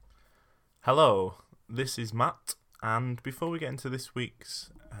Hello, this is Matt, and before we get into this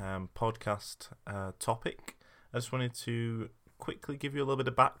week's podcast topic, I just wanted to quickly give you a little bit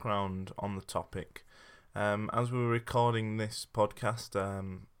of background on the topic. As we were recording this podcast,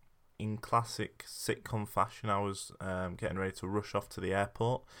 in classic sitcom fashion, I was getting ready to rush off to the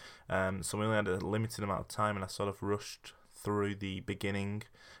airport, so we only had a limited amount of time, and I sort of rushed through the beginning.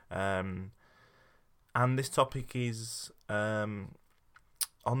 And this topic is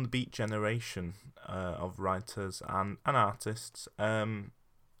on the Beat Generation of writers and artists. And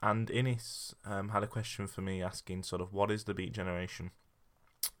Innes had a question for me asking sort of what is the Beat Generation?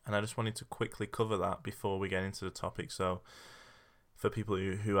 And I just wanted to quickly cover that before we get into the topic. So for people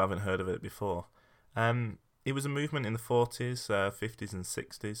who haven't heard of it before, it was a movement in the 40s, 50s and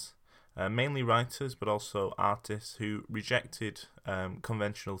 60s. Mainly writers, but also artists who rejected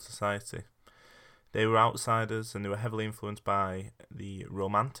conventional society. They were outsiders and they were heavily influenced by the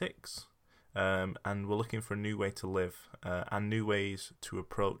Romantics and were looking for a new way to live and new ways to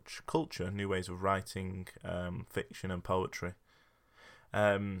approach culture, new ways of writing fiction and poetry.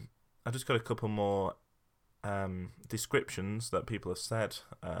 I just got a couple more descriptions that people have said,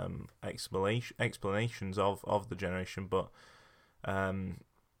 explanations of the generation, but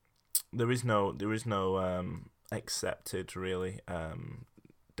there is no accepted really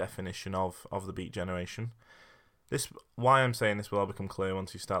definition of the Beat Generation. Why I'm saying this will all become clear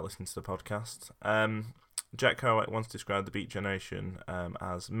once you start listening to the podcast. Jack Kerouac once described the Beat Generation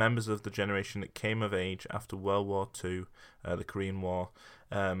as members of the generation that came of age after World War II, the Korean War,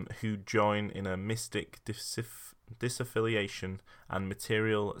 who join in a mystic disaffiliation and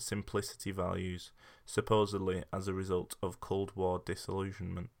material simplicity values, supposedly as a result of Cold War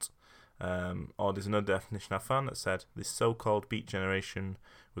disillusionment. Or there's another definition I found that said, this so-called Beat Generation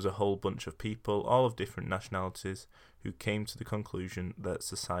was a whole bunch of people, all of different nationalities, who came to the conclusion that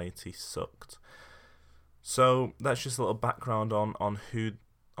society sucked. So that's just a little background on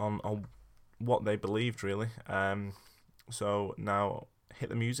what they believed, really. So now hit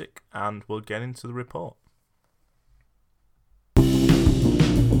the music and we'll get into the report.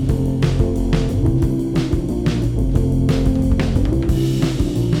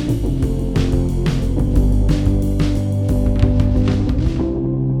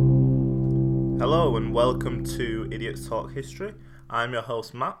 Hello and welcome to Idiots Talk History. I'm your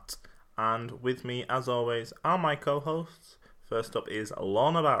host Matt, and with me, as always, are my co-hosts. First up is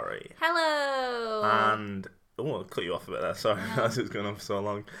Lorna Barry. Hello. And I'll cut you off a bit there. Sorry, as it's going on for so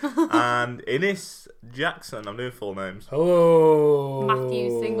long. And Innes Jackson. I'm doing full names. Hello.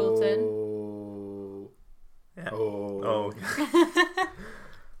 Matthew Singleton. Yeah. Oh.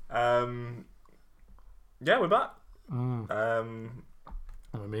 Yeah, we're back.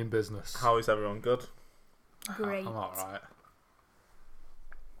 I mean business. How is everyone? Good. Great. I'm alright.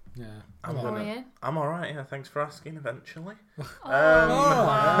 Yeah. I'm alright, yeah, thanks for asking eventually.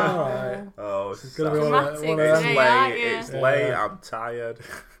 Alright. Oh, It's gonna be one of Dramatic them. today, aren't you? It's late, I'm tired.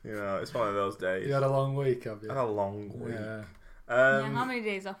 It's one of those days. You had a long week, have you? I had a long week. Yeah. How many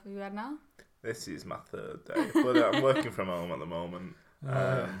days off have you had now? This is my third day, but I'm working from home at the moment.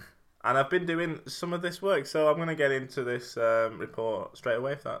 And I've been doing some of this work, so I'm going to get into this report straight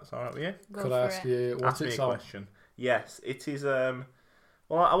away, if that's alright with you. Could I ask you what Ask me it's a on? question. Yes, it is... well,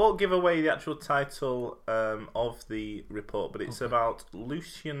 I won't give away the actual title of the report, but it's about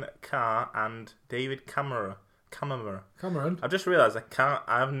Lucien Carr and David Cameron. Cameron? I've just realised I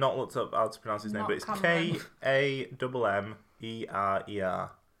have not looked up how to pronounce his name, Not but it's Cameron. K-A-M-M-E-R-E-R.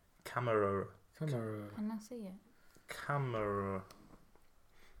 Cameron. Cameron. Can I see it? Cameron.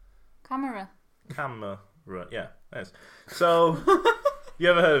 Camera. Yeah, there's. So, you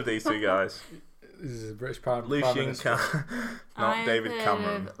ever heard of these two guys? This is a British Prime Lucien Minister. Carr, not David I've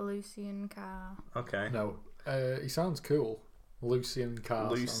Cameron. heard of Lucien Carr. Okay. No. He sounds cool. Lucien Carr.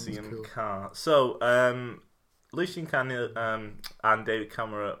 Lucien sounds cool. Carr. So, Lucien Carr and David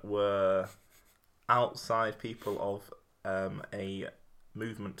Cameron were outside people of a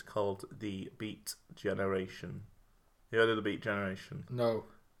movement called the Beat Generation. You heard of the Beat Generation? No.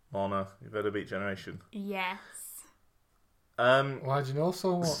 Lorna, you've heard of Beat Generation? Yes. Why do you know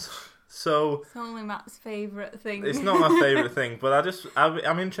so much? So It's only Matt's favourite thing. it's not my favourite thing, but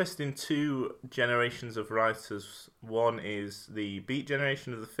I'm interested in two generations of writers. One is the Beat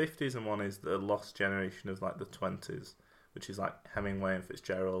Generation of the 50s, and one is the Lost Generation of like the 20s, which is like Hemingway and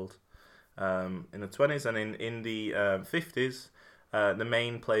Fitzgerald in the 20s, and in the 50s, the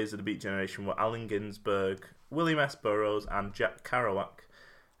main players of the Beat Generation were Allen Ginsberg, William S. Burroughs, and Jack Kerouac,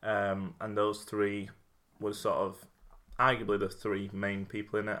 and those three were sort of arguably the three main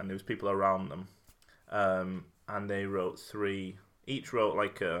people in it, and there was people around them, and they wrote each wrote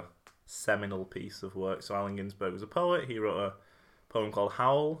like a seminal piece of work. So Allen Ginsberg was a poet. He wrote a poem called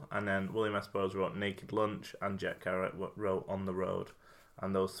Howl, and then William S. Burroughs wrote Naked Lunch, and Jack Kerouac wrote On the Road.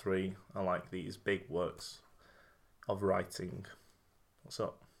 And those three are like these big works of writing. What's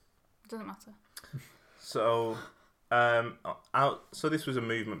up? Doesn't matter. So, so this was a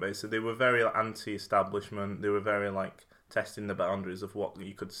movement basically. They were very anti-establishment. They were very like testing the boundaries of what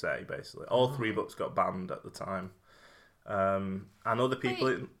you could say. Basically, all three books got banned at the time, and other people.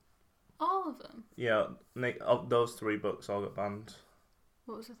 Wait. All of them? Yeah, those three books all got banned.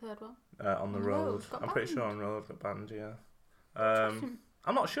 What was the third one? On the Road. got I'm pretty banned? sure On the Road got banned. Yeah. Interesting.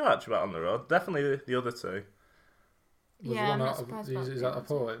 I'm not sure actually about On the Road. Definitely the other two. Was Yeah, one I'm not out of- surprised about is the that a other two.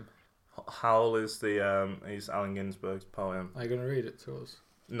 poem? Howl is is Allen Ginsberg's poem. Are you going to read it to us?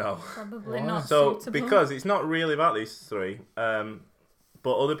 No. Probably Why? not So suitable. because it's not really about these three, but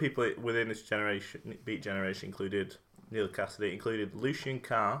other people within this generation, Beat generation, included Neil Cassidy, included Lucian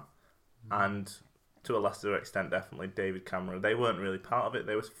Carr, and to a lesser extent, definitely David Cameron. They weren't really part of it.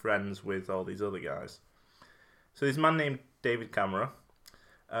 They were friends with all these other guys. So this man named David Cameron,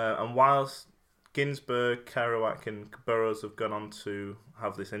 and whilst Ginsberg, Kerouac, and Burroughs have gone on to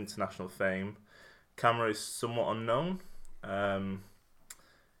have this international fame, Cameron is somewhat unknown.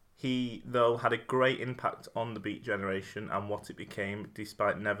 He, though, had a great impact on the Beat generation and what it became,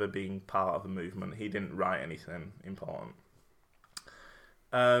 despite never being part of a movement. He didn't write anything important.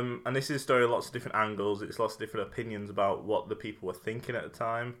 And this is a story of lots of different angles. It's lots of different opinions about what the people were thinking at the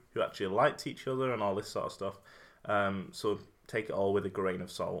time, who actually liked each other and all this sort of stuff. So take it all with a grain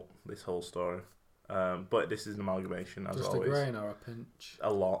of salt, this whole story. But this is an amalgamation, as Just always. a grain or a pinch?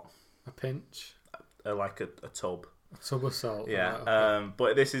 A lot. A pinch? Like a tub. A tub of salt? Yeah, Right, okay.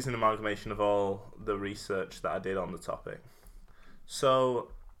 but this is an amalgamation of all the research that I did on the topic. So,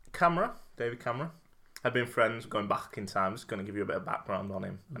 David Cameron, had been friends going back in time. Just going to give you a bit of background on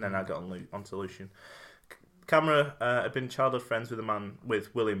him, and then I got onto Lucian. Cameron had been childhood friends with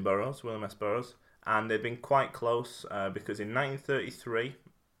William S. Burroughs, and they'd been quite close because in 1933,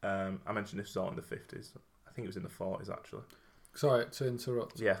 I mentioned this was all in the 50s. I think it was in the 40s actually. Sorry to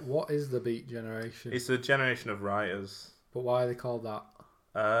interrupt. Yeah. What is the Beat generation? It's a generation of writers. But why are they called that?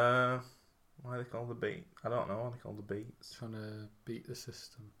 Why are they called the Beat? I don't know why they called the Beats. Trying to beat the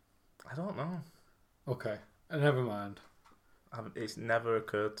system. I don't know. Okay. Never mind. It's never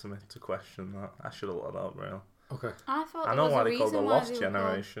occurred to me to question that. I should have looked that up, really. Okay. I thought I there know was why a they call reason the why Lost they were called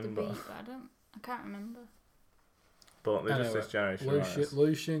Generation, the but- Beat, I can't remember. But they're just Anyway, this generation of writers.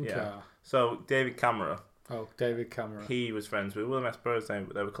 Lucian Yeah. Carr. So, David Cameron, Oh, David Cameron. he was friends with William S. Burroughs. They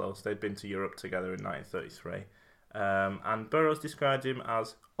were close. They'd been to Europe together in 1933. And Burroughs described him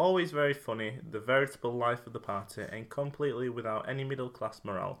as always very funny, the veritable life of the party, and completely without any middle-class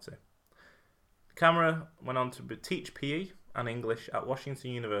morality. Cameron went on to teach PE and English at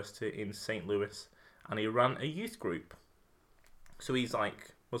Washington University in St. Louis, and he ran a youth group. So he's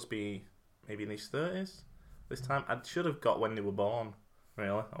must be maybe in his 30s this time. I should have got when they were born,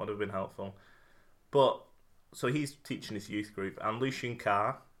 really. That would have been helpful. But, so he's teaching his youth group, and Lucian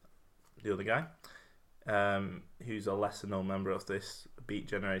Carr, the other guy, who's a lesser known member of this Beat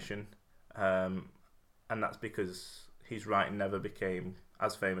generation, and that's because his writing never became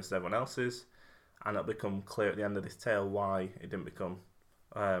as famous as everyone else's, and it'll become clear at the end of this tale why it didn't become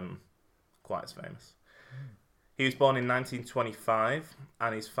quite as famous. He was born in 1925,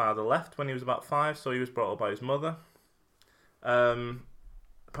 and his father left when he was about 5, so he was brought up by his mother.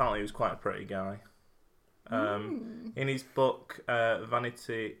 Apparently he was quite a pretty guy. In his book,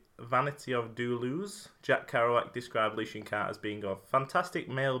 Vanity of Duluth, Jack Kerouac described Lucian Carr as being of fantastic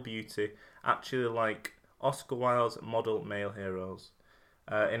male beauty, actually like Oscar Wilde's model male heroes.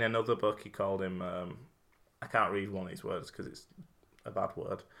 In another book, he called him, I can't read one of his words because it's a bad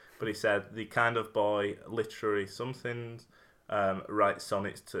word, but he said, the kind of boy, literary something, writes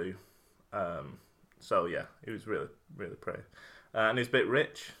sonnets to. So yeah, he was really, really pretty. And he was a bit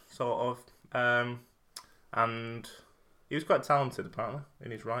rich, sort of. And he was quite talented, apparently,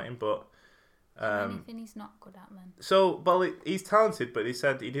 in his writing, but... Anything he's not good at, then. So, well, he's talented, but he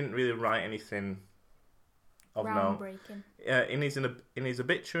said he didn't really write anything of note. Groundbreaking. In his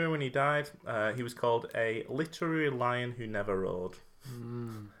obituary when he died, he was called a literary lion who never rode.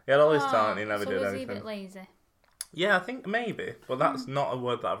 He had all his talent, he never so did was anything. he a bit lazy? Yeah, I think maybe, but that's not a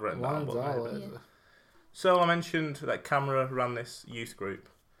word that I've written down. Lions But are maybe. lazy. So I mentioned that Camera ran this youth group.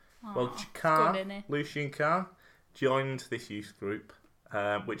 Well, good, isn't he? Lucian Carr, joined this youth group,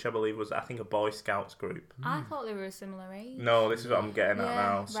 which I believe was, I think, a Boy Scouts group. I thought they were a similar age. No, this is what I'm getting at Yeah,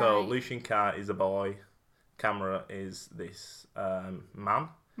 now. So right. Lucian Carr is a boy, Camera is this man,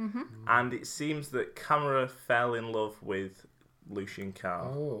 Mm-hmm. and it seems that Camera fell in love with Lucian Carr.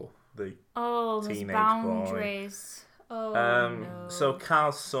 Oh. the Oh, there's teenage boundaries. boy. Oh, no. So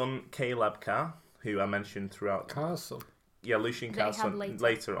Carr's son, Caleb Carr, who I mentioned throughout. Carr's son? Yeah, Lucian Carr's son.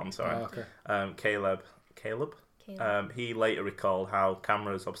 Later on, sorry. Oh, okay. Caleb. He later recalled how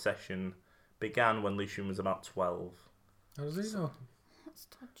Camera's obsession began when Lucian was about 12. How does he know? That's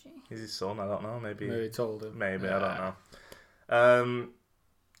dodgy. He's his son, I don't know. Maybe he told him. Maybe, I don't know.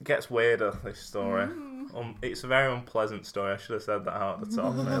 Gets weirder, this story. It's a very unpleasant story. I should have said that out at the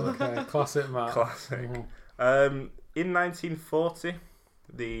top. Really. Okay, classic, Matt. Classic. Mm-hmm. In 1940,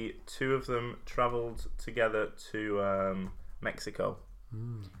 the two of them travelled together to Mexico.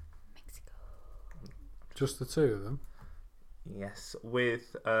 Mexico. Just the two of them? Yes,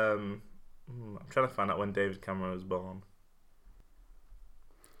 with... I'm trying to find out when David Cameron was born.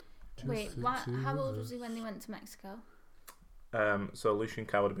 Wait, how old was he when they went to Mexico? So Lucian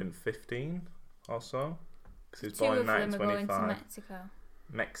Carr would have been 15 or so. Because he was Two born of in them are going 1925. to Mexico.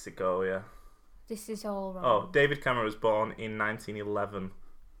 Mexico, yeah. This is all wrong. Oh, David Cameron was born in 1911.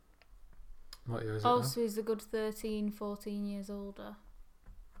 What year is it Oh, now? so he's a good 13, 14 years older.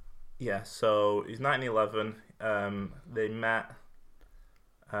 Yeah, so he's 1911. They met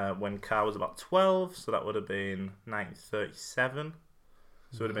when Carr was about 12, so that would have been 1937.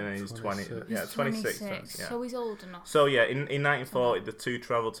 So it would have been in his 20s. Yeah, 26. Yeah. So he's old enough. So yeah, in 1940, the two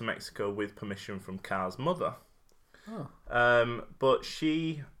travelled to Mexico with permission from Carr's mother. Oh. But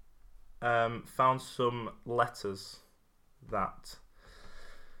she found some letters that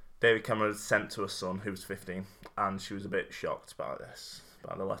David Cameron had sent to her son, who was 15, and she was a bit shocked by this,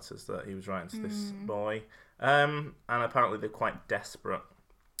 by the letters that he was writing to this boy. And apparently they're quite desperate.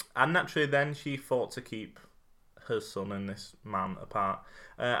 And naturally then she fought to keep her son and this man apart.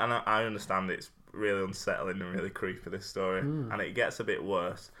 And I understand it's really unsettling and really creepy, this story. And it gets a bit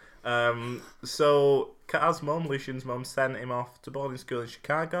worse. So Carr's mum, Lucian's mum, sent him off to boarding school in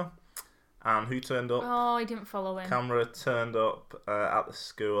Chicago. And who turned up? Oh, he didn't follow him. Camera turned up at the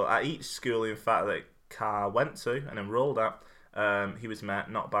school. At each school, in fact, that Carr went to and enrolled at, he was met,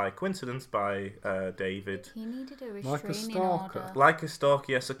 not by coincidence, by David. He needed a Like a restraining stalker. order. Like a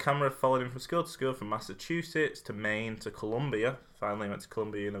stalker, yes. So Camera followed him from school to school, from Massachusetts to Maine to Columbia. Finally went to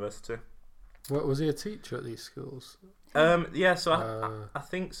Columbia University. What, was he a teacher at these schools? Yeah, so I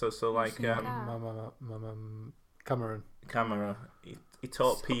think so. So like Cameron. Camera, he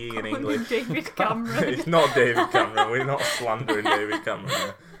taught PE and English. David Cameron. It's not David Cameron. We're not slandering David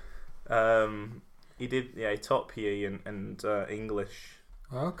Cameron. He did, yeah. He taught PE and English.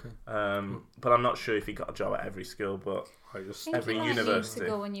 Oh, okay. But I'm not sure if he got a job at every school, but every university. To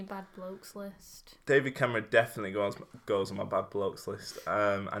go on your bad blokes list. David Cameron definitely goes on my bad blokes list.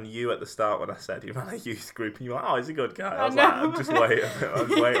 And you at the start when I said you ran a youth group, and you were like, "Oh, he's a good guy." I was like, "Just wait, I'll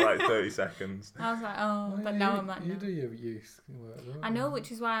wait like 30 seconds." I was like, "Oh," but now I'm like, "You no. do your youth work." I know,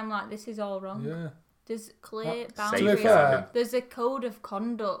 which is why I'm like, this is all wrong. Yeah. There's clear To be boundaries. fair, There's a code of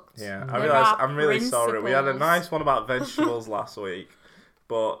conduct. Yeah, There I realise are I'm really sorry. We had a principles. nice one about vegetables last week,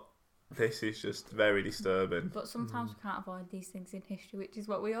 but this is just very disturbing. But sometimes we can't avoid these things in history, which is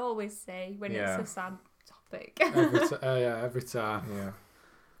what we always say when Yeah. it's a sad topic. every time. Yeah.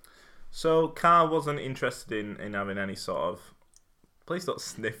 So Carr wasn't interested in having any sort of, please don't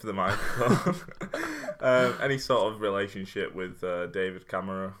sniff the microphone, any sort of relationship with David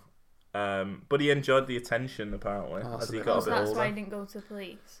Cameron. But he enjoyed the attention apparently Oh, as he that's got a So bit that's older. why he didn't go to the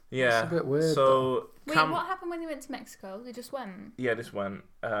police. Yeah. That's a bit weird, So Wait, what happened when they went to Mexico? They just went. Yeah, this went.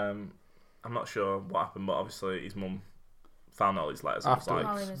 I'm not sure what happened, but obviously his mum found all his letters. And was like,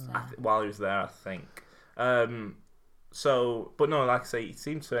 While he was there. while he was there, I think. So, but no, like I say, he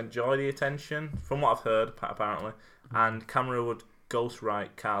seemed to enjoy the attention, from what I've heard, apparently. And Camera would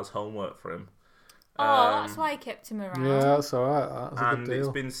ghostwrite Carr's homework for him. That's why he kept him around. Yeah, that's alright. That's a And good it's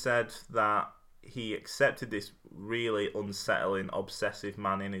deal. been said that he accepted this really unsettling, obsessive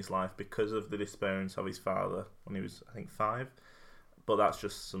man in his life because of the disappearance of his father when he was, I think, 5. But that's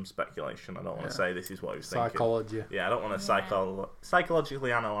just some speculation. I don't want to say this is what he was thinking. Psychology. Yeah, I don't want to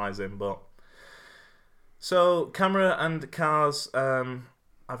psychologically analyse him, but... So, Camera and Carr's...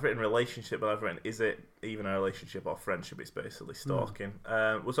 I've written relationship, but I've written, is it even a relationship or friendship? It's basically stalking.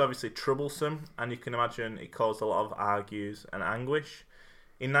 Was obviously troublesome, and you can imagine it caused a lot of argues and anguish.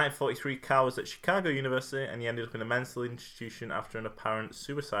 In 1943, Carr was at Chicago University, and he ended up in a mental institution after an apparent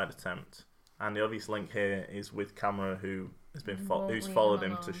suicide attempt. And the obvious link here is with Camera, who has been who's followed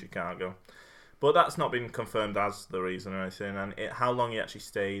him to Chicago. But that's not been confirmed as the reason or anything, and how long he actually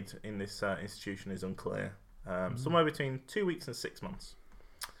stayed in this institution is unclear. Somewhere between 2 weeks and 6 months.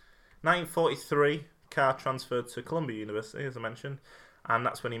 1943, Carr transferred to Columbia University, as I mentioned, and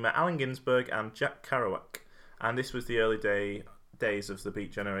that's when he met Allen Ginsberg and Jack Kerouac. And this was the early days of the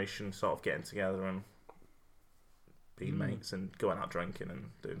Beat Generation sort of getting together and being mates and going out drinking and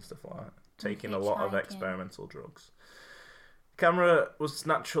doing stuff like that. Taking a lot of experimental drugs. Camera was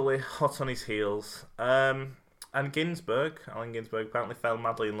naturally hot on his heels. And Allen Ginsberg apparently fell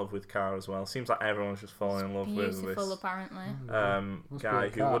madly in love with Carr as well. Seems like everyone was just falling in love with this beautiful, apparently. guy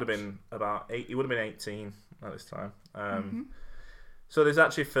who would have been he would have been 18 at this time. So there's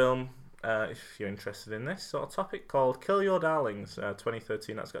actually a film, if you're interested in this sort of topic, called Kill Your Darlings,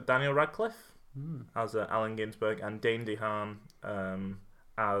 2013. That's got Daniel Radcliffe as Allen Ginsberg and Dane DeHaan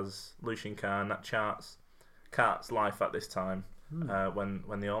as Lucian Carr. And that charts Cart's life at this time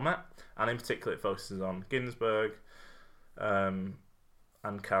when they all met, and in particular it focuses on Ginsberg and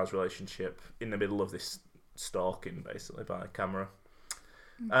Carr's relationship in the middle of this stalking, basically, by camera.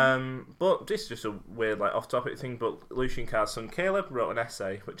 But this is just a weird, like, off-topic thing. But Lucian Carr's son Caleb wrote an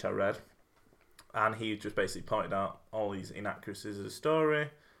essay which I read, and he just basically pointed out all these inaccuracies of the story,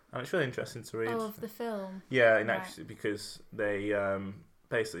 and it's really interesting to read. Oh, of the film. Yeah, inaccuracies, because they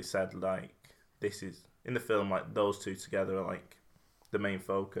basically said, like, this is in the film, like, those two together are like the main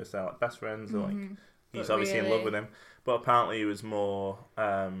focus. They're like best friends. Like, he's But obviously in love really- with him, but apparently he was more.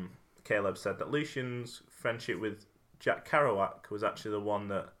 Caleb said that Lucian's friendship with Jack Kerouac was actually the one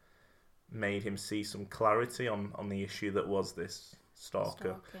that made him see some clarity on the issue that was this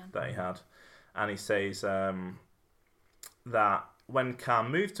stalker that he had. And he says that when Carr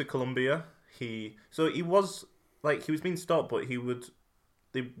moved to Columbia, he was being stalked, but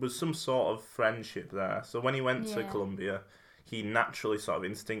there was some sort of friendship there. So when he went to Columbia, he naturally sort of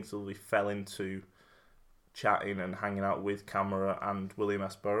instinctively fell into chatting and hanging out with Camera and William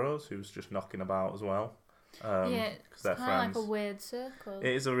S. Burroughs, who was just knocking about as well. It's they're kind of friends. like a weird circle.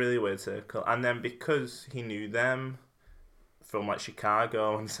 It is a really weird circle. And then because he knew them from like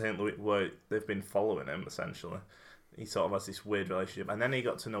Chicago and St. Louis, where they've been following him essentially, he sort of has this weird relationship. And then he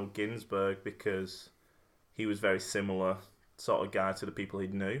got to know Ginsberg because he was very similar sort of guy to the people he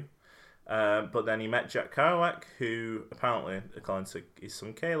knew. But then he met Jack Kerouac, who apparently, according to his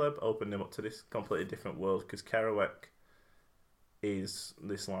son Caleb, opened him up to this completely different world, because Kerouac is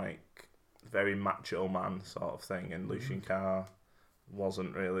this like very macho man sort of thing, and Lucian Carr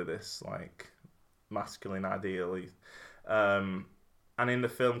wasn't really this like masculine ideal. And in the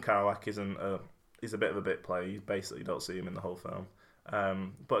film, Kerouac is a bit of a bit player. You basically don't see him in the whole film.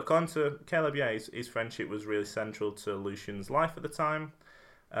 But according to Caleb, his friendship was really central to Lucian's life at the time.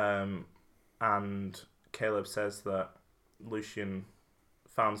 And Caleb says that Lucian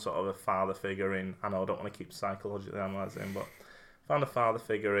found sort of a father figure in, I know I don't want to keep psychologically analysing, but found a father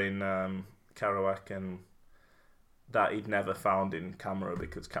figure in Kerouac, and that he'd never found in Camera,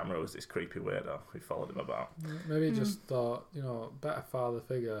 because Camera was this creepy weirdo who followed him about. Maybe he just thought, better father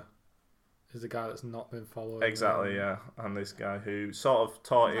figure is the guy that's not been following. Exactly, yeah. And this guy who sort of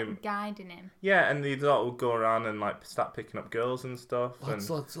taught him, guiding him. yeah, and he thought would go around and like start picking up girls and stuff.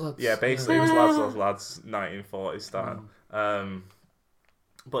 Lads. Yeah, basically it was lads, 1940s style.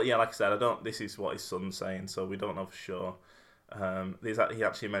 But yeah, like I said, this is what his son's saying, so we don't know for sure. He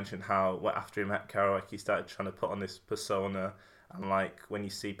actually mentioned how after he met Kerouac, he started trying to put on this persona, and like when you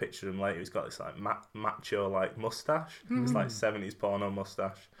see pictures of him later, he's got this like macho like mustache. It's like 70s porno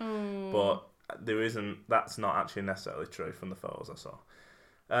mustache, but that's not actually necessarily true from the photos I saw.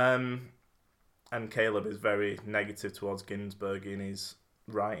 And Caleb is very negative towards Ginsberg in his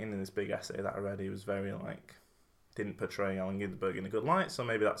writing. In this big essay that I read, he was very like, didn't portray Allen Ginsberg in a good light, so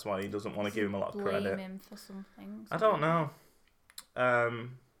maybe that's why he doesn't want to give him a lot of credit. Blame him for something. I don't know.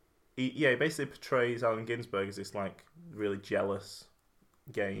 He basically portrays Allen Ginsberg as this like really jealous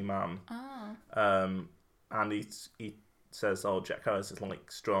gay man. And he says, Jack Kerouac is this like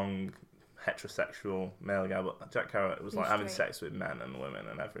strong heterosexual male guy, but Jack Kerouac was like having sex with men and women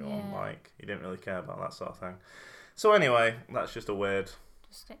and everyone. Like, he didn't really care about that sort of thing. So anyway, that's just a weird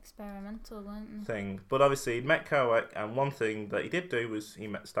experimental, weren't thing. But obviously he met Kerouac, and one thing that he did do was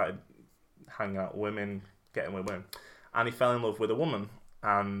started hanging out with women, getting with women, and he fell in love with a woman,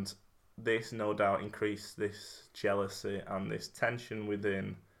 and this no doubt increased this jealousy and this tension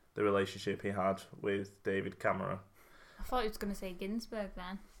within the relationship he had with David Camera. I thought he was going to say Ginsberg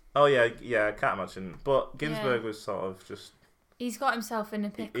then. Oh yeah, I can't imagine. But Ginsberg was sort of just... He's got himself in a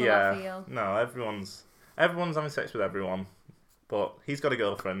pickle, I feel. No, everyone's having sex with everyone. But he's got a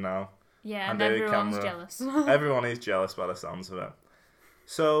girlfriend now. Yeah, and everyone's jealous. Everyone is jealous by the sounds of it.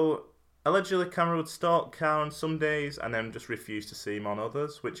 So, allegedly Camera would stalk Carr on some days and then just refuse to see him on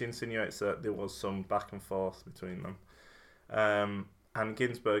others, which insinuates that there was some back and forth between them. And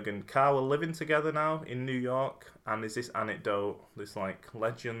Ginsberg and Carr were living together now in New York, and there's this anecdote, this like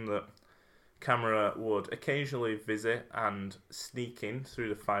legend that Camera would occasionally visit and sneak in through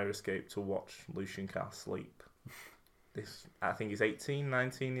the fire escape to watch Lucian Carr sleep. This, I think, he's 18,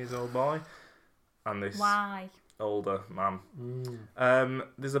 19 years old boy, and this Why? older man.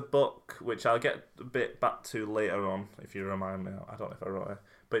 There's a book which I'll get a bit back to later on if you remind me. I don't know if I wrote it,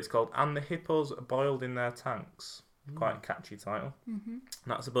 but it's called "And the Hippos Boiled in Their Tanks." Quite a catchy title. Mm-hmm. And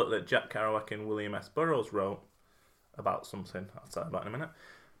that's a book that Jack Kerouac and William S. Burroughs wrote about something I'll tell you about in a minute.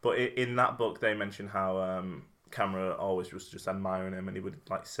 But in that book, they mention how Camera always was just admiring him, and he would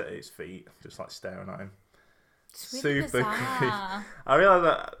like sit at his feet, just like staring at him. It's really Super bizarre. creepy. I realise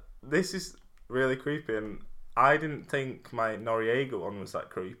that this is really creepy, and I didn't think my Noriega one was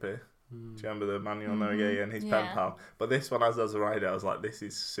that creepy. Do you remember the Manuel Noriega and his pen pal? But this one, as I was writing, I was like, this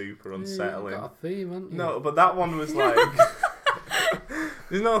is super unsettling. Got a theme, haven't you? No, but that one was like...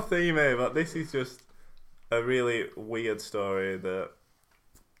 There's no theme here, but this is just a really weird story that...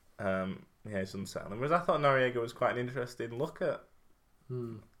 it's unsettling. Whereas I thought Noriega was quite an interesting look at.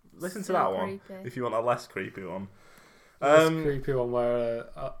 Listen to So that one, creepy. if you want a less creepy one. This creepy one where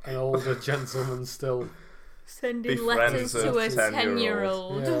an older gentleman still... Sending Befriends letters to a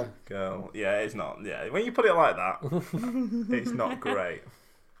 10-year-old. 10-year-old. Yeah. Girl, yeah, it's not. Yeah, when you put it like that, it's not great.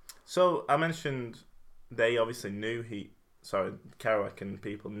 So I mentioned they obviously knew Kerouac and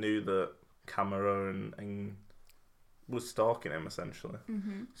people knew that Camera and was stalking him essentially.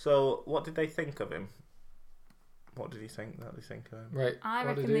 Mm-hmm. So what did they think of him? What did he think that they think of him? Right. I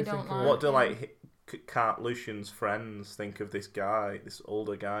what reckon did they you don't think of like it? What do Can't Lucian's friends think of this guy, this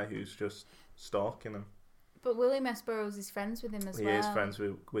older guy who's just stalking him? But William S. Burroughs is friends with him as He well. is friends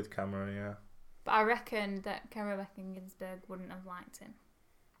with Camera, yeah. But I reckon that Kerouac and Ginsberg wouldn't have liked him.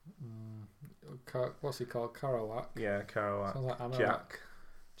 What's he called? Kerouac? Yeah, Kerouac. Sounds like Anorak.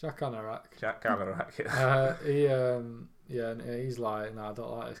 Jack Anorak. Jack Kerouac, yeah. And he's like, no, I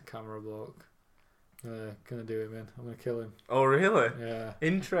don't like this Camera bloke. Gonna do him in. I'm gonna kill him. Oh, really? Yeah.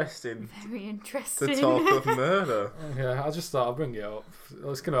 Interesting. Very To interesting. talk of murder. Yeah, I just thought I'd bring it up.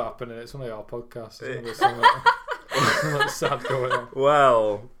 It's gonna happen, and it's one of your podcasts. There's gonna be something sad going on.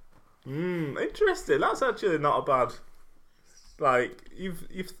 Well, interesting. That's actually not a bad. Like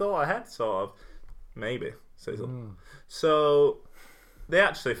you've thought ahead, sort of. Maybe. So they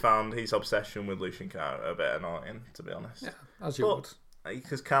actually found his obsession with Lucian Carr a bit annoying, to be honest. Yeah, as you would. But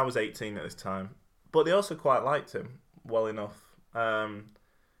because Carr was 18 at this time, but they also quite liked him well enough,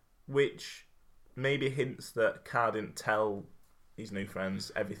 which maybe hints that Carr didn't tell his new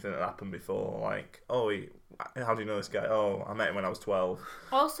friends everything that happened before. Like, oh, how do you know this guy? Oh, I met him when I was 12.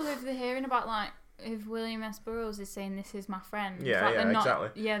 Also, if they're hearing about, like, if William S. Burroughs is saying this is my friend, Yeah, like, yeah, they're not, exactly.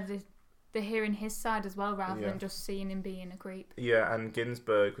 Yeah, they're hearing his side as well, rather Yeah. than just seeing him being a creep. Yeah, and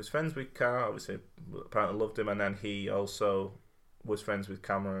Ginsberg was friends with Carr, obviously, apparently loved him, and then he also was friends with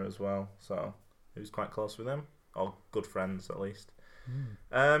Camera as well, so he was quite close with him, or good friends at least.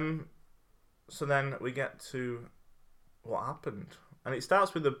 So then we get to what happened, and it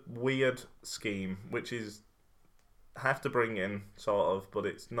starts with a weird scheme, which is I have to bring in, sort of, but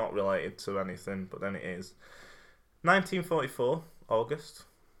it's not related to anything, but then it is. 1944, August.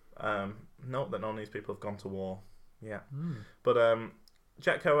 Note that none of these people have gone to war yet. But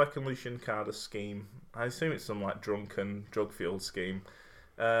Jack Kerouac and Lucian Carr a scheme. I assume it's some like drunken, drug-fueled scheme.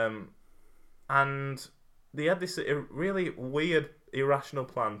 And they had this really weird, irrational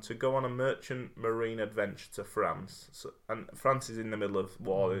plan to go on a merchant marine adventure to France. And France is in the middle of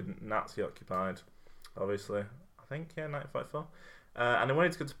war, Nazi-occupied, obviously. I think, yeah, 1944. And they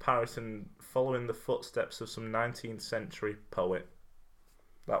wanted to go to Paris and follow in the footsteps of some 19th century poet.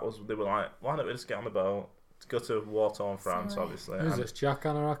 They were like, why don't we just get on the boat to go to war-torn France, Silly. obviously. Who's And this? Jack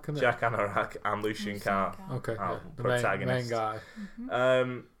Anorak and Jack Anorak and Lucian Carr. Okay, our yeah. The main protagonist. guy.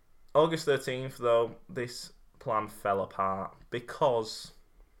 August 13th, though, this plan fell apart because,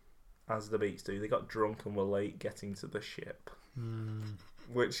 as the beats do, they got drunk and were late getting to the ship.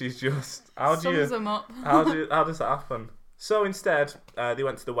 Which is just Sums them up. how does that happen? So instead, they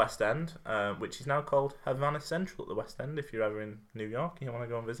went to the West End, which is now called Havana Central at the West End. If you're ever in New York and you want to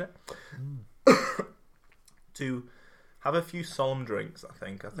go and visit, to have a few solemn drinks. I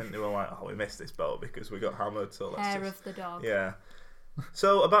think they were like, oh, we missed this boat because we got hammered. So let's Hair just... of the dog. Yeah.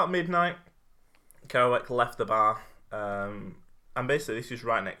 So about midnight, Kerouac left the bar, and basically this is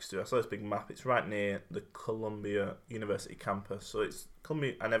right next to. I saw this big map. It's right near the Columbia University campus. So it's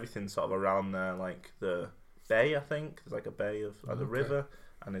Columbia and everything sort of around there, like the bay. I think there's like a bay of the river,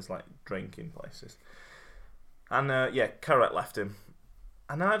 and there's like drinking places. And Kerouac left him,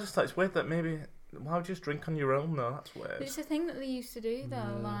 and then I just thought it's weird that maybe why would you just drink on your own though? That's weird. It's a thing that they used to do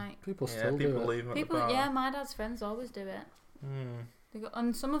though, like People Yeah, still people do it. leave him at people. the bar. Yeah, my dad's friends always do it.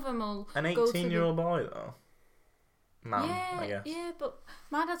 And some of them will An go to 18-year-old boy, though? Man, yeah, I guess. yeah, but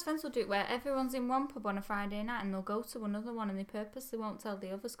my dad's friends will do it where everyone's in one pub on a Friday night and they'll go to another one and they purposely won't tell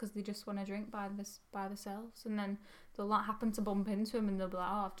the others because they just want to drink by themselves, and then they'll not happen to bump into him and they'll be like,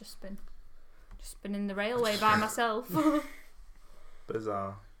 oh, I've just been in the railway by myself.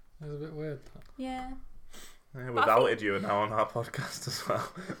 Bizarre. That's a bit weird. Yeah. Yeah, But we've I think- outed you now on our podcast as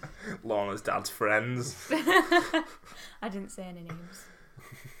well. Lorna's dad's friends. I didn't say any names.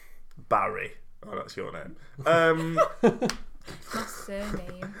 Barry. Oh, that's your name. My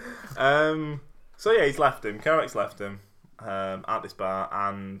surname. So yeah, he's left him. Kerouac's left him at this bar,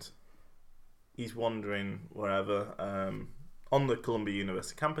 and he's wandering wherever on the Columbia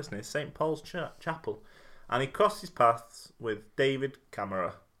University campus near St. Paul's Chapel, and he crosses paths with David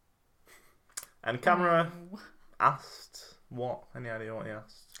Camera. And Camera asked what? Any idea what he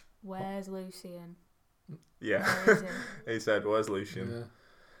asked? Where's Lucian? Yeah, Where is he? he said, "Where's Lucian?" Yeah.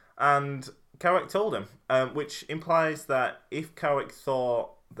 And Kerouac told him, which implies that if Kerouac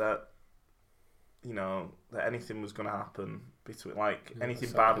thought that, you know, that anything was going to happen between, like, Yeah, anything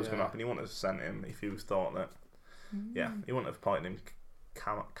so, bad was yeah. going to happen, he wouldn't have sent him if he was thought that, yeah, he wouldn't have pointed him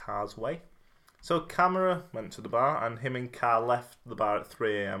Carr's way. So Camera went to the bar, and him and Carr left the bar at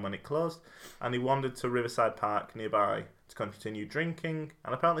 3 a.m. when it closed, and he wandered to Riverside Park nearby to continue drinking,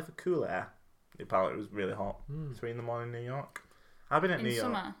 and apparently for cool air. Apparently it was really hot. 3 in the morning in New York. I've been at In New York.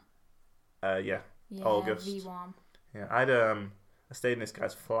 summer? Yeah. Yeah, August. V1. Yeah, I stayed in this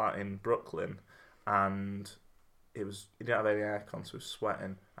guy's flat in Brooklyn, and he didn't have any aircon, so I was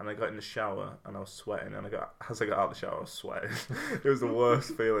sweating. And I got in the shower, and I was sweating. And as I got out of the shower, I was sweating. It was the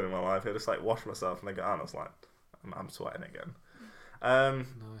worst feeling in my life. I just like washed myself, and I got out, and I was like, I'm sweating again.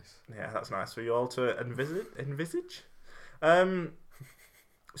 Nice. Yeah, that's nice for you all to envisage.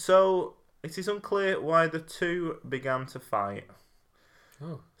 So it is unclear why the two began to fight.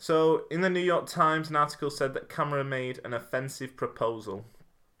 Oh. So, in the New York Times, an article said that Camera made an offensive proposal.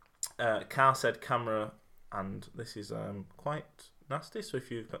 Carr said Camera, and this is quite nasty, so if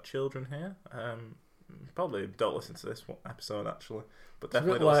you've got children here, probably don't listen to this episode actually, but It's a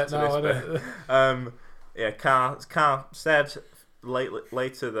definitely bit don't late listen now, to this isn't bit. it? Yeah, Carr said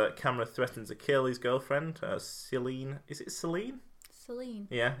later that Camera threatened to kill his girlfriend, Celine. Is it Celine? Celine.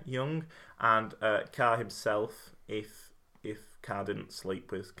 Yeah, Young, and Carr himself if Carr didn't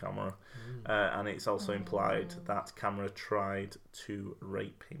sleep with Camera, and it's also implied that Camera tried to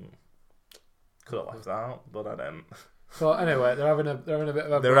rape him. Could have left that out, but I didn't. So anyway, they're having a bit of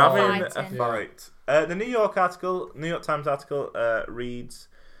a They're brawl. having a Fighting. fight. The New York Times article reads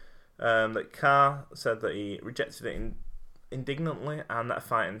that Carr said that he rejected it indignantly, and that a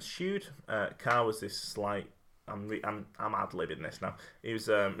fight ensued. Carr was this slight. I'm ad-libbing this now. He was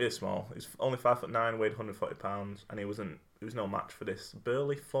really small. He was only 5'9", weighed 140 pounds, and he was no match for this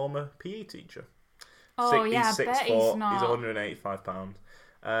burly former PE teacher. Oh, yeah, I he's bet 6'4", he's not. He's 185 pounds.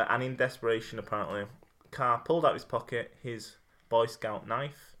 And in desperation, apparently, Carr pulled out his pocket his Boy Scout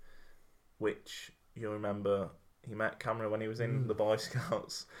knife, which you'll remember he met Camera when he was in the Boy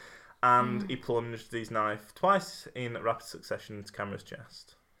Scouts, and he plunged his knife twice in rapid succession into Camera's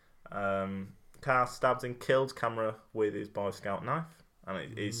chest. Carr stabbed and killed Camera with his Boy Scout knife,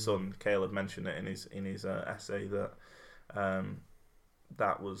 and his son Caleb mentioned it in his essay that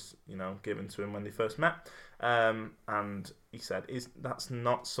that was given to him when they first met, and he said that's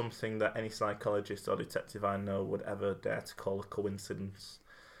not something that any psychologist or detective I know would ever dare to call a coincidence.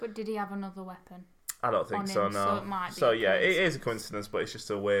 But did he have another weapon? I don't think On so. him, No. so it might be So a yeah, it coincidence. is a coincidence, but it's just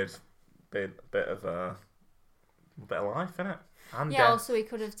a weird bit of life, isn't it? And Yeah, death. also he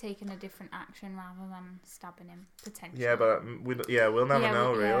could have taken a different action rather than stabbing him, potentially. Yeah, but we'll never Yeah,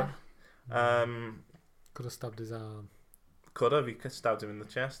 know, yeah. really. Could have stabbed his arm. Could have. He could have stabbed him in the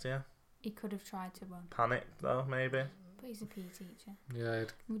chest, yeah. He could have tried to run. Panicked, though, maybe. But he's a PE teacher. Yeah.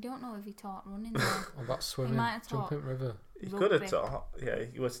 We don't know if he taught running though. What about swimming? might have taught- Jumping river. He Rugby. could have taught. Yeah,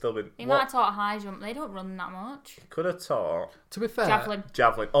 he would still been. He might have taught high jump. They don't run that much. He could have taught To be fair, Javelin.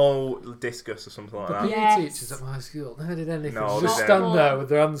 javelin. Oh, discus or something like the that. PE Yes. teachers at my school never did anything. No, They just they stand didn't. there with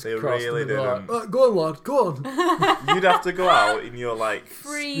their hands They crossed. really and they'd be like, didn't. "Oh, go on, lad, go on." You'd have to go out in your like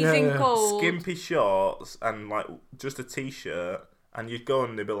Freezing Yeah. cold. skimpy shorts and like just a t-shirt, and you'd go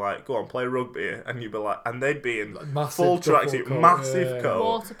and they'd be like, "Go on, play rugby," and you'd be like, and they'd be in Massive full duffel tracksuit, coat, massive yeah. coat,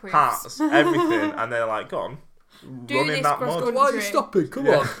 Waterproofs. hats, everything, and they're like, "Go on, Do run in this that cross mud," country. Why are you stopping? Come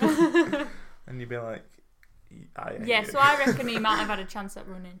Yeah. on. and you'd be like, "I hate Yeah, you." so I reckon he might have had a chance at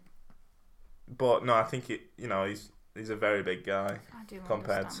running. But no, I think he's a very big guy. I do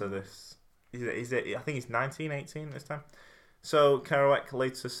Compared to understand. this. I think he's 19, 18 this time. So Kerouac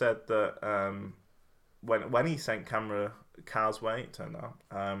later said that when he sent Camera Carr's way, it turned out.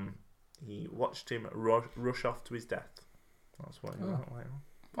 He watched him rush off to his death. That's what he went like.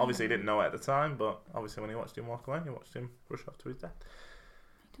 Obviously, he didn't know it at the time, but obviously when he watched him walk away, he watched him rush off to his death.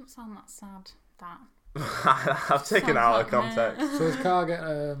 It don't sound that sad, that. I've taken out of Sounds like context. So is Carr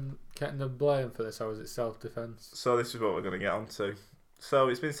getting the blame for this, or is it self-defence? So this is what we're going to get onto. So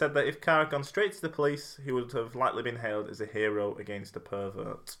it's been said that if Carr had gone straight to the police, he would have likely been hailed as a hero against a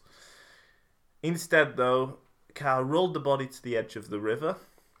pervert. Instead, though, Carr rolled the body to the edge of the river.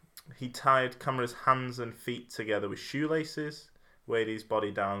 He tied Cameron's hands and feet together with shoelaces, weighed his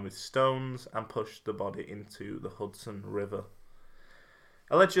body down with stones, and pushed the body into the Hudson River.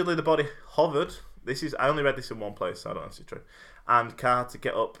 Allegedly, the body hovered. I only read this in one place, so I don't know if it's true. And Carr had to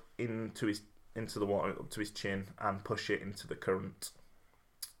get up into the water up to his chin and push it into the current.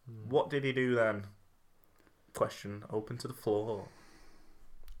 What did he do then? Question open to the floor.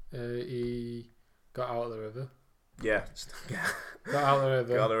 He got out of the river. Yeah. Got out of the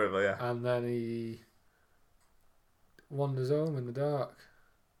river. Got out of the river, yeah. And then he wanders home in the dark.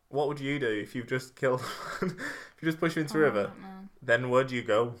 What would you do if you've just killed if you just push him into the I river? don't know. Then where do you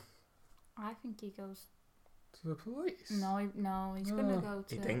go? I think he goes. To the police? No, he's gonna go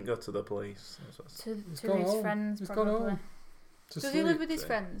to. He didn't go to the police. To gone his home. friends, He's gone probably. home. To Does he sleep. live with his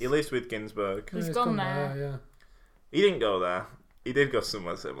friends? He lives with Ginsberg. He's he's gone there. Yeah. He didn't go there. He did go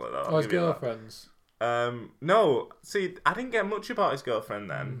somewhere similar though. Oh, his girlfriends. No, see, I didn't get much about his girlfriend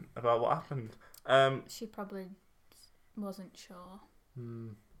then, about what happened. She probably wasn't sure.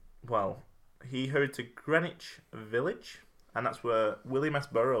 Well, he hurried to Greenwich Village, and that's where William S.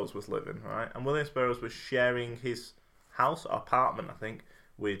 Burroughs was living, right? And William S. Burroughs was sharing his house or apartment, I think,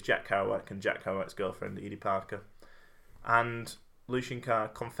 with Jack Kerouac and Jack Kerouac's girlfriend, Edie Parker. And Lucian Carr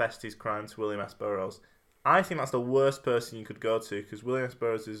confessed his crime to William S. Burroughs. I think that's the worst person you could go to, because William S.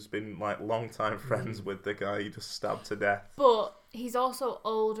 Burroughs has been like long-time friends with the guy you just stabbed to death. But he's also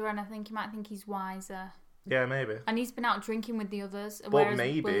older, and I think he might think he's wiser. Yeah, maybe. And he's been out drinking with the others. But whereas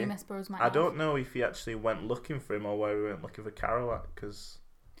maybe. William S. Burroughs might I not. don't know if he actually went looking for him or where he went looking for Kerouac, because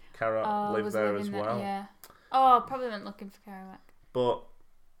Kerouac lived was there living as there, well. Yeah. Oh, probably went looking for Kerouac.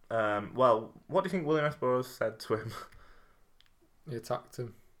 But, well, what do you think William S. Burroughs said to him? He attacked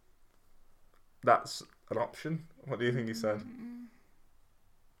him. That's an option. What do you think he said?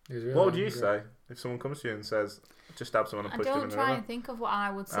 He was really What would you angry. say if someone comes to you and says, just stab someone and I push them in don't the try river? and think of what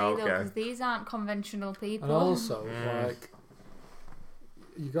I would say Oh, though, okay. because these aren't conventional people. And also, Mm. like,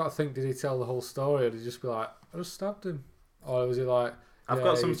 you got to think, did he tell the whole story, or did he just be like, I just stabbed him? Or was he like, I've yeah,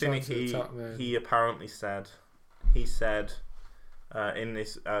 got he something tried to attack me. he apparently said. He said in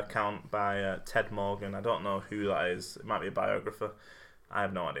this account by Ted Morgan, I don't know who that is, it might be a biographer, I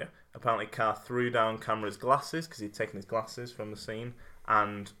have no idea. Apparently Carr threw down Cameron's glasses, because he'd taken his glasses from the scene,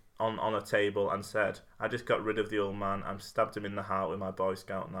 and on a table, and said, I just got rid of the old man and stabbed him in the heart with my Boy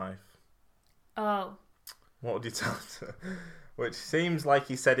Scout knife. Oh. What would you tell him? Which seems like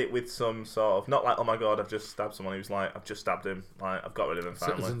he said it with some sort of, not like, oh my god, I've just stabbed someone. He was like, I've just stabbed him. Like, I've got rid of him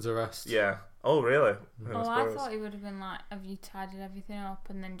finally. Citizen's arrest. Yeah. Oh, really? Oh, I thought he would have been like, have you tidied everything up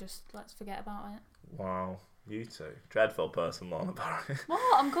and then just let's forget about it. Wow. You two. Dreadful person, Lorna Barry. What?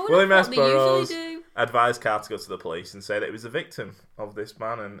 I'm going William with S. what they Burroughs usually do. advised Carr to go to the police and say that he was a victim of this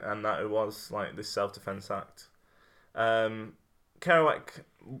man and that it was like this self-defense act. Kerouac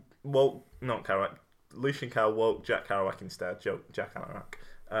woke, not Kerouac, Lucian Carr woke Jack Kerouac Jack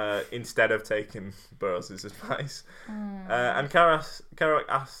Kerouac, instead of taking Burroughs' advice. And Kerouac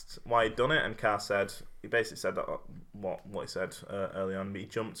asked why he'd done it, and Carr said, he basically said that what he said early on. He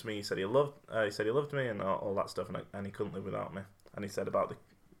jumped me. He said he loved me and all that stuff, and he couldn't live without me. And he said about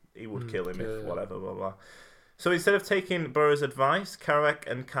he would kill him if whatever, blah blah. So instead of taking Burroughs' advice, Kerouac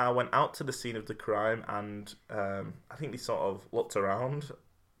and Carr went out to the scene of the crime, and I think they sort of looked around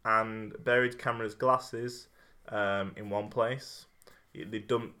and buried Cameron's glasses in one place. They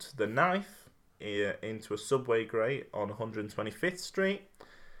dumped the knife into a subway grate on 125th Street.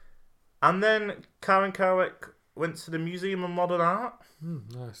 And then Carr and Kerouac went to the Museum of Modern Art,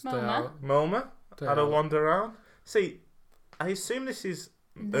 Nice. Day MoMA. out. MoMA, Day had a out. wander around. See, I assume this is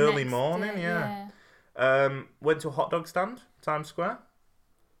The early next morning, day, yeah. Went to a hot dog stand, Times Square.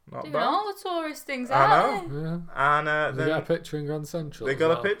 Not Doing bad. all the tourist things, I aren't know. they? Yeah. And They got a then picture in Grand Central. they as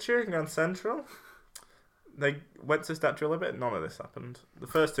got a well. picture in Grand Central. They went to Statue of Liberty. None of this happened. The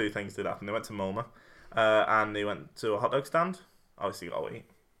first two things did happen. They went to MoMA, and they went to a hot dog stand. Obviously, got to eat.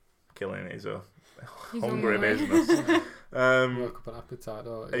 Killing is a He's hungry hungry. business. Work up an appetite,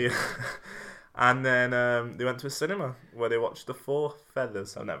 don't you? Yeah. And then they went to a cinema where they watched The Four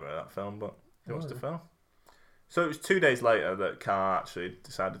Feathers. I've never heard that film, but they watched the film. So it was 2 days later that Carr actually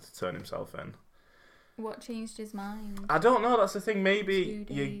decided to turn himself in. What changed his mind? I don't know. That's the thing. Maybe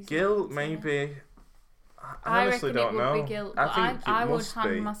 2 your days guilt. later. Maybe. I honestly reckon don't it would know. be guilt, I but think I it would must hand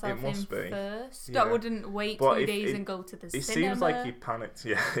be. myself It must in be. first. Yeah. I wouldn't wait But 2 if days it- and go to the It cinema. seems like he panicked.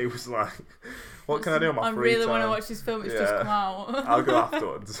 Yeah, he was like, "What can I do on my I free really want to time? watch this film. It's Yeah. just come out. I'll go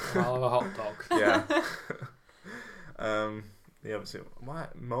afterwards." I'll have a hot dog. Yeah. Yeah, obviously,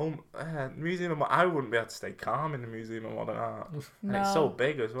 Museum of I wouldn't be able to stay calm in the Museum of Modern Art, and it's so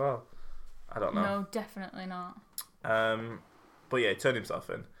big as well. I don't know. No, definitely not. But yeah, he turned himself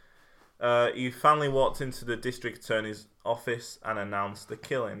in. He finally walked into the district attorney's office and announced the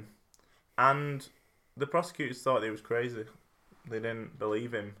killing, and the prosecutors thought he was crazy. They didn't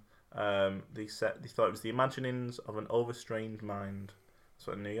believe him. They thought it was the imaginings of an overstrained mind. That's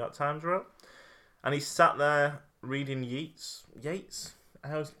what the New York Times wrote. And he sat there reading Yeats.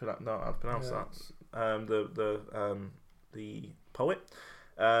 I always don't know how to pronounce that. The poet.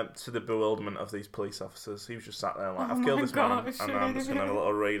 To the bewilderment of these police officers. He was just sat there like, Oh I've killed my this man, gosh. and I'm just going to have a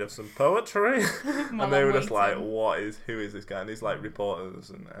little read of some poetry. And they were just like, who is this guy? And these like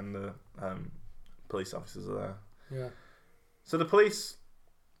reporters and the police officers are there. Yeah. So the police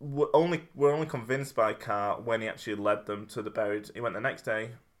were only convinced by Carr when he actually led them to the buried. He went the next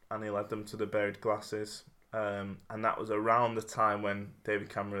day and he led them to the buried glasses. And that was around the time when David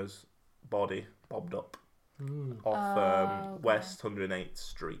Cameron's body bobbed up off Okay. West 108th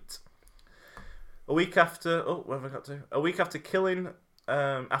Street. A week after, where have I got to? A week after killing,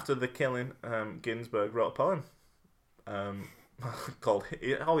 after the killing, Ginsberg wrote a poem. Called,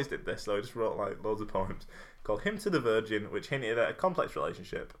 he always did this, so he just wrote like loads of poems called "Hymn to the Virgin," which hinted at a complex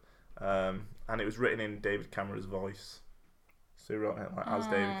relationship, and it was written in David Cameron's voice. So he wrote it like as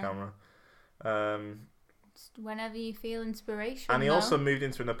David Cameron. Whenever you feel inspiration. And he also moved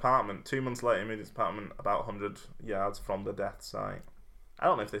into an apartment. 2 months later, he moved into an apartment about 100 yards from the death site. I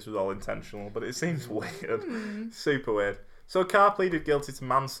don't know if this was all intentional, but it seems weird. Super weird. So Carr pleaded guilty to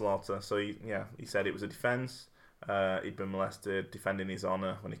manslaughter. So he said it was a defence. He'd been molested, defending his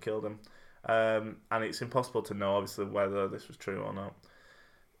honour when he killed him. And it's impossible to know, obviously, whether this was true or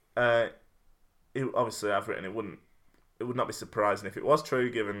not. Obviously, I've written it would not be surprising if it was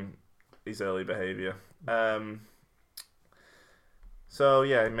true, given his early behaviour. So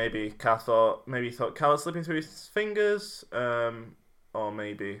yeah, maybe he thought Carr was slipping through his fingers, or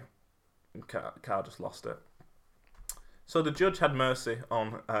maybe Carr just lost it. So the judge had mercy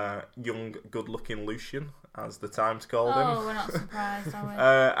on young, good-looking Lucian, as the Times called him. Oh, we're not surprised, are we?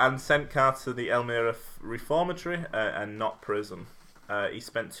 And sent Carr to the Elmira Reformatory and not prison. He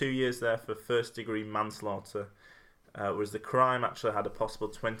spent 2 years there for first-degree manslaughter, whereas the crime actually had a possible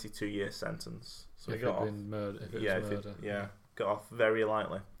 22-year sentence. So he got off. Murder. Got off very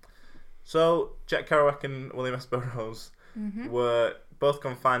lightly. So Jack Kerouac and William S. Burroughs were both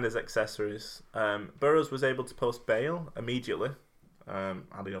confined as accessories. Burroughs was able to post bail immediately,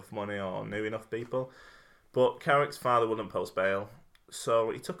 had enough money or knew enough people, but Kerouac's father wouldn't post bail,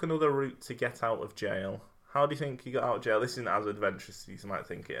 so he took another route to get out of jail. How do you think he got out of jail? This isn't as adventurous as you might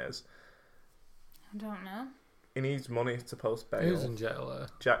think it is. I don't know. He needs money to post bail. Who's in jail there?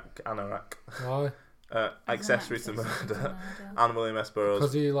 Jack Anorak. Why? Accessory to murder. And William S. Burroughs.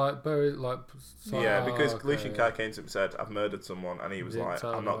 Because he buried because Lucian Carr came to him and said, "I've murdered someone," and he was like,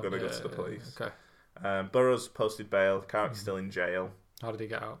 "I'm not going to go to the police." Okay. Burroughs posted bail. Carrick's still in jail. How did he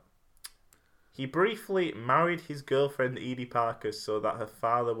get out? He briefly married his girlfriend Edie Parker so that her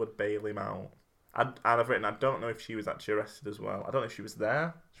father would bail him out. And I've written, I don't know if she was actually arrested as well. I don't know if she was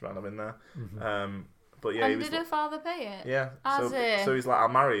there. She might have been there. But yeah, And did her father pay it? Yeah. So he's like, "I'll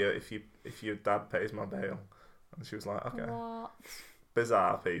marry you if your dad pays my bail." And she was like, "Okay." What?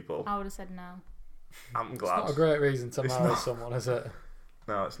 Bizarre people. I would have said no. I'm glad. It's not a great reason to It's marry not. someone, is it?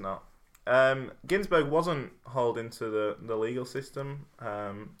 No, it's not. Ginsberg wasn't hauled into the legal system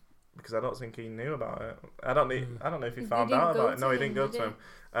because I don't think he knew about it. I don't know if he found out about it. No, he didn't go to him.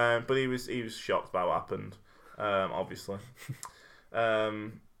 But he was shocked by what happened. Obviously.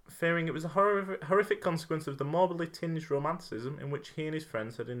 Fearing it was a horrific consequence of the morbidly tinged romanticism in which he and his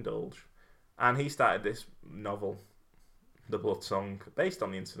friends had indulged. And he started this novel, The Blood Song, based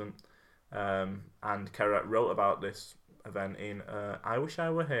on the incident. And Kerouac wrote about this event in I Wish I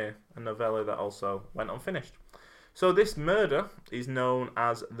Were Here, a novella that also went unfinished. So this murder is known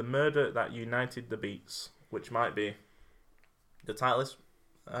as the murder that united the beats, which might be the title of this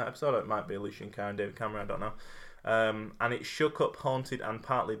episode. It might be Lucian Carr and David Cameron, I don't know. And it shook up, haunted, and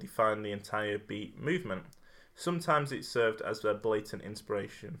partly defined the entire beat movement. Sometimes it served as a blatant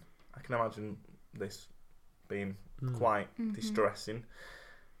inspiration. I can imagine this being quite distressing.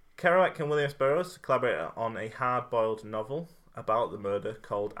 Kerouac and William S. Burroughs collaborated on a hard-boiled novel, about the murder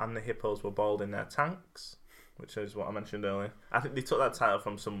called "And the Hippos Were Boiled in Their Tanks," which is what I mentioned earlier. I think they took that title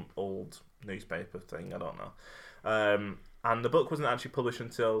from some old newspaper thing. I don't know. And the book wasn't actually published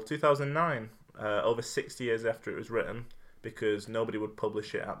until 2009, over 60 years after it was written, because nobody would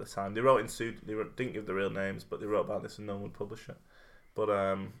publish it at the time. They didn't give the real names, but they wrote about this and no one would publish it. But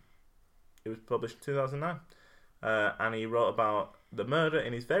it was published in 2009. And he wrote about the murder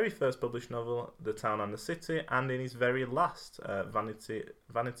in his very first published novel, The Town and the City, and in his very last, Vanity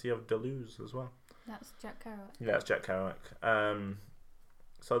of Deleuze as well. That's Jack Kerouac. Yeah, it's Jack Kerouac.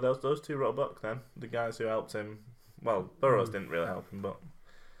 So those two wrote a book then. The guys who helped him, well, Burroughs didn't really help him, but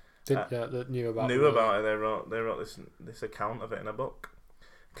that knew about it. They wrote this account of it in a book.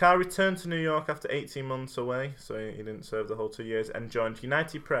 Carr returned to New York after 18 months away, so he didn't serve the whole 2 years, and joined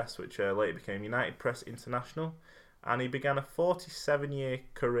United Press, which later became United Press International, and he began a 47-year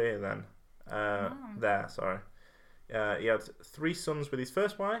career then. He had 3 sons with his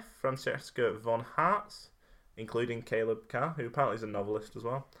first wife, Francesca von Hartz, including Caleb Carr, who apparently is a novelist as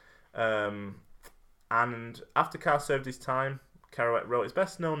well. And after Carr served his time, Kerouac wrote his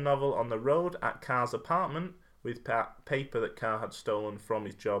best-known novel On the Road at Carr's apartment, with paper that Carr had stolen from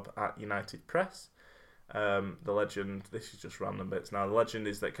his job at United Press. The legend, this is just random bits now, the legend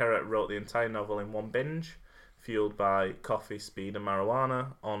is that Kerouac wrote the entire novel in one binge, fueled by coffee, speed and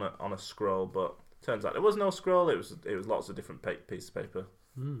marijuana on a scroll, but turns out there was no scroll, it was lots of different pieces of paper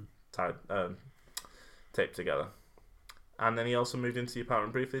taped together. And then he also moved into the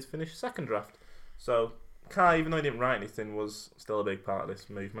apartment briefly to finish the second draft. So Carr, even though he didn't write anything, was still a big part of this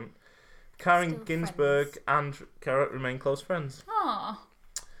movement. Carr and Ginsberg and Kerouac remain close friends. Aww.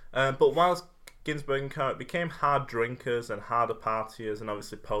 But whilst Ginsberg and Kerouac became hard drinkers and harder partiers and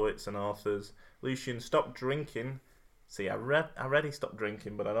obviously poets and authors, Lucian stopped drinking. See, I read he stopped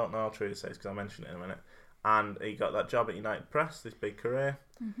drinking, but I don't know how true this is because I'll mention it in a minute. And he got that job at United Press, this big career.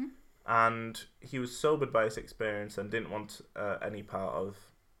 Mm-hmm. And he was sobered by his experience and didn't want any part of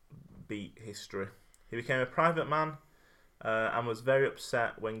beat history. He became a private man and was very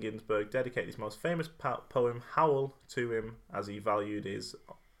upset when Ginsberg dedicated his most famous poem, Howl, to him, as he valued his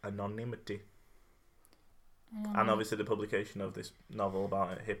anonymity. And obviously the publication of this novel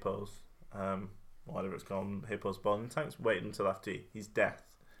about hippos, whatever it's called, Hippos Boiled in Tanks, waited until after his death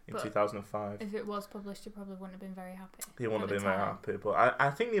in 2005. If it was published, he probably wouldn't have been very happy. He wouldn't have been very happy, but I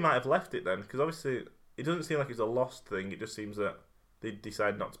think they might have left it then, because obviously it doesn't seem like it's a lost thing, it just seems that they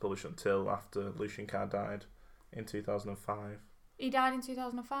decided not to publish it until after Lucian Carr died in 2005. He died in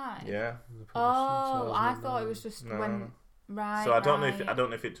 2005? Yeah. Oh, I thought it was just when... No. Right. So I don't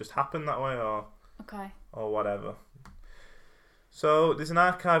know if it just happened that way or whatever. So there's an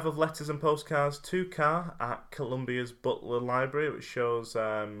archive of letters and postcards to Carr at Columbia's Butler Library, which shows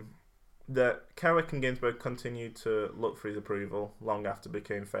that Kerouac and Ginsberg continued to look for his approval long after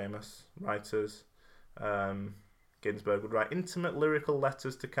became famous writers. Ginsberg would write intimate lyrical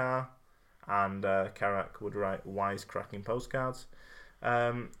letters to Carr, and Kerouac would write wisecracking postcards.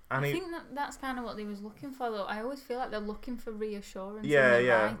 I think that's kind of what they was looking for, though. I always feel like they're looking for reassurance.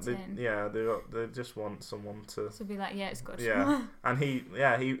 Yeah. They just want someone to be like, yeah, it's good. Yeah, and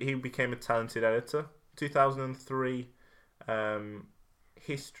he became a talented editor. 2003,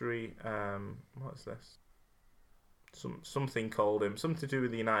 history. What's this? Something called him, something to do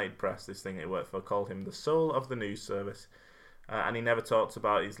with the United Press. This thing he worked for called him the soul of the news service, and he never talked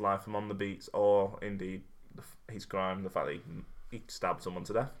about his life among the beats or indeed his crime, the fact that he stabbed someone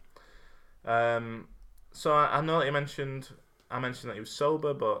to death. So I know that I mentioned that he was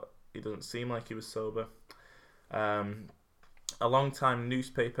sober, but it doesn't seem like he was sober. A long-time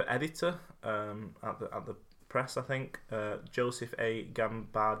newspaper editor at the press, I think, Joseph A.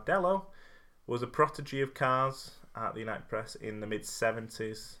 Gambardello, was a protege of Carr's at the United Press in the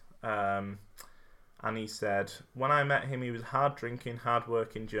mid-70s. And he said, "When I met him, he was a hard-drinking,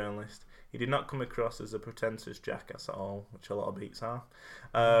 hard-working journalist. He did not come across as a pretentious jackass at all," which a lot of beats are.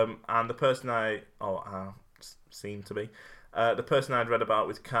 And the person seemed to be. The person I'd read about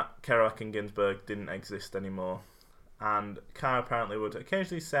with Kerouac and Ginsberg didn't exist anymore. And Carr apparently would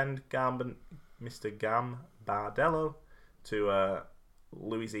occasionally send Mr. Gambardello to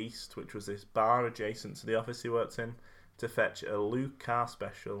Louis East, which was this bar adjacent to the office he worked in, to fetch a Lou Carr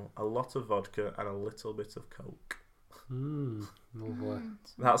special, a lot of vodka, and a little bit of coke. Lovely.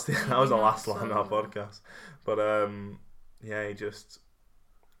 That was the last line of our podcast. But he just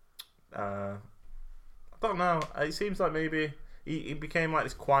I don't know. It seems like maybe he became like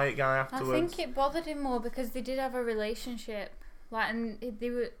this quiet guy afterwards. I think it bothered him more because they did have a relationship. And they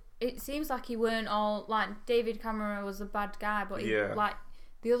were. It seems like he weren't all like David Cameron was a bad guy, but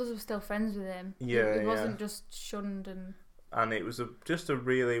the others were still friends with him. He wasn't just shunned and. and it was just a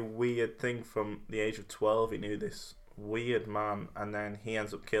really weird thing. From the age of 12, he knew this weird man, and then he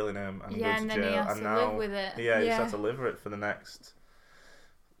ends up killing him and Yeah, goes and to then he jail. has And to now, live with it. yeah, he's had to live with it for the next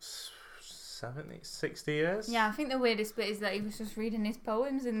 60 years. Yeah, I think the weirdest bit is that he was just reading his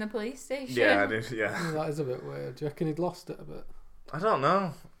poems in the police station. Yeah, it is, yeah. Yeah, that is a bit weird. Do you reckon he'd lost it a bit? I don't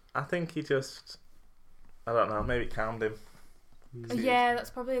know. I think he just, I don't know, maybe it calmed him. Yeah, that's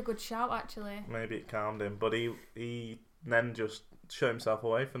probably a good shout, actually. Maybe it calmed him. But he then just shut himself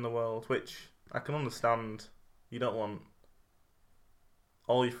away from the world, which I can understand. You don't want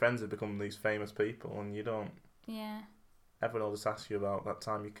all your friends have become these famous people, and you don't. Yeah. Everyone will just ask you about that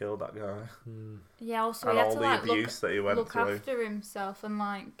time you killed that guy. Yeah, also And he had all to the like abuse that he went look through. after himself and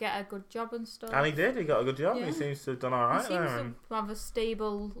like get a good job and stuff. And he did. He got a good job. Yeah. He seems to have done all right He seems there. to And have a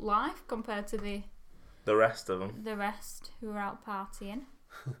stable life compared to the rest of them. the rest who are out partying.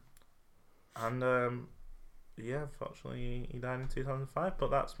 And yeah, unfortunately, he died in 2005. But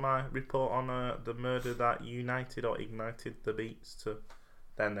that's my report on the murder that united or ignited the Beats to.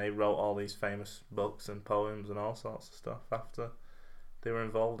 Then they wrote all these famous books and poems and all sorts of stuff after they were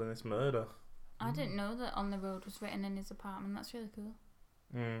involved in this murder. I didn't know that On the Road was written in his apartment. That's really cool.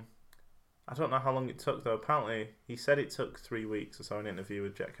 I don't know how long it took though. Apparently, he said it took 3 weeks. I saw an interview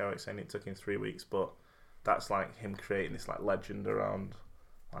with Jack Kerouac saying it took him 3 weeks, but that's like him creating this like legend around.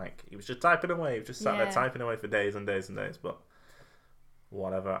 Like he was just typing away. He was just sat there typing away for days and days and days. But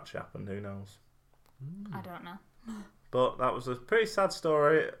whatever actually happened, who knows? I don't know. But that was a pretty sad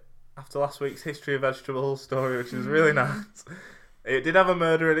story after last week's History of Vegetables story, which is really nice. It did have a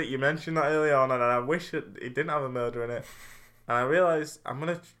murder in it. You mentioned that early on, and I wish it didn't have a murder in it. And I realised I'm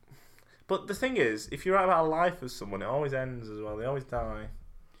going to... But the thing is, if you write about a life of someone, it always ends as well. They always die.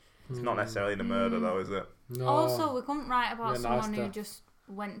 It's not necessarily the murder, though, is it? No. Also, we couldn't write about Yeah, someone nice who stuff. just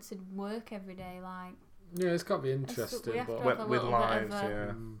went to work every day. Like, Yeah, it's got to be we interesting, have to but... have a With little lives, bit of a...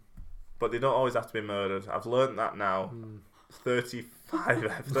 yeah. But they don't always have to be murdered. I've learnt that now.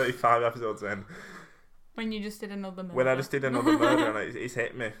 35 episodes in. When you just did another murder. When I just did another murder, and it's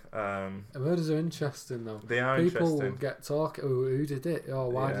hit me. Murders are interesting, though. They are People interesting. get talking, oh, who did it? Oh,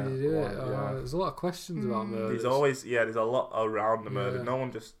 why did he do it? why, yeah. There's a lot of questions about murders. There's always, there's a lot around the murder. Yeah. No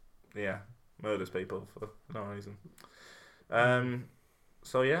one just, murders people for no reason.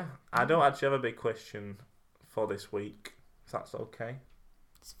 So yeah, I don't actually have a big question for this week, if that's okay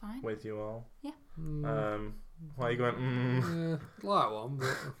It's fine. with you all. Yeah. Why are you going, Yeah, like one,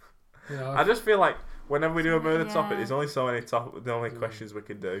 but... Yeah, I just feel like whenever we do a murder topic, Yeah. there's only so many the only questions we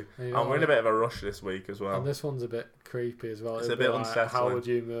can do. you And we're in a know, bit of a rush this week as well. And this one's a bit creepy as well. It's It'd a bit be like, unsettling. How would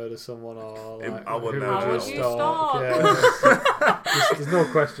you murder someone, or like, I wouldn't who know. How How would would you stalk? stalk? Yeah, there's no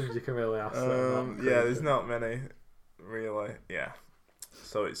questions you can really ask. There's not many, really. Yeah.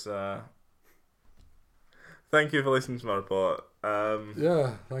 So it's thank you for listening to my report.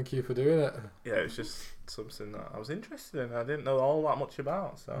 Yeah, thank you for doing it. Yeah, it's just something that I was interested in. I didn't know all that much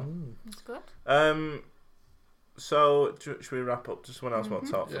about. So, It's good. so should we wrap up? Just someone else want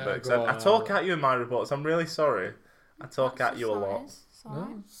to talk for a Yeah, bit? 'Cause go I on, talk I'll- at you in my reports. I'm really sorry. I talk That's at you a just how it lot. is. It's No,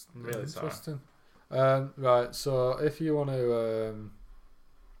 alright. it's I'm really sorry. interesting. Right, so if you want to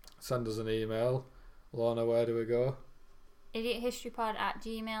send us an email, Lorna, where do we go?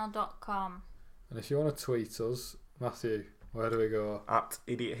 idiothistorypod@gmail.com. And if you want to tweet us, Matthew, where do we go? At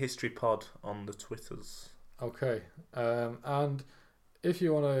Idiot History Pod on the Twitters. Okay. And if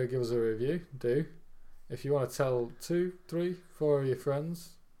you want to give us a review, do. If you want to tell 2, 3, 4 of your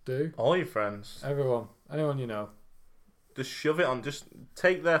friends, do. All your friends. Everyone. Anyone you know. Just shove it on. Just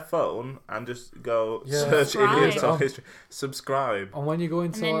take their phone and just go Yeah. search Idiots Subscribe. of History. Subscribe. And when you go And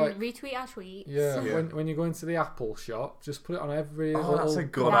into then like... retweet our tweets. Yeah, Yeah. when you go into the Apple shop, just put it on every Oh, little that's a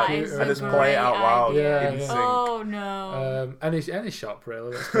good That idea. is And a just play it out great loud idea. in Yeah, sync. Oh no. any shop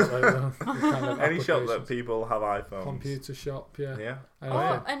really. That's got like the kind of Any shop that applications. people have iPhones. Computer shop, yeah. Yeah. Anything.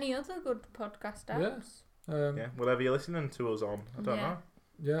 or any other good podcast apps. Yeah. Whatever you're listening to us on. I don't Yeah. know.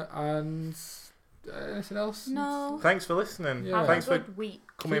 Yeah, and anything else? No. Thanks for listening. Yeah. Have Thanks a for good week.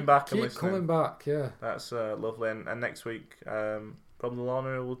 coming back and Keep listening. coming back, yeah. That's lovely. And next week, probably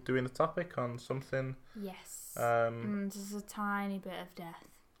Lorna will doing a topic on something. Yes. Um, There's a tiny bit of death.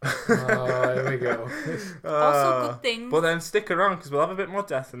 Oh, here we go. Also good things. But then stick around because we'll have a bit more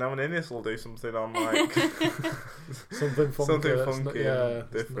death, and then Innes will do something on like Something funky. something that's funky not- and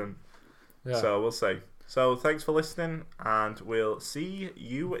different. Yeah. So we'll see. So thanks for listening, and we'll see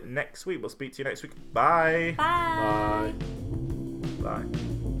you next week. We'll speak to you next week. Bye. Bye. Bye.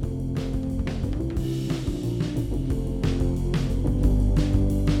 Bye.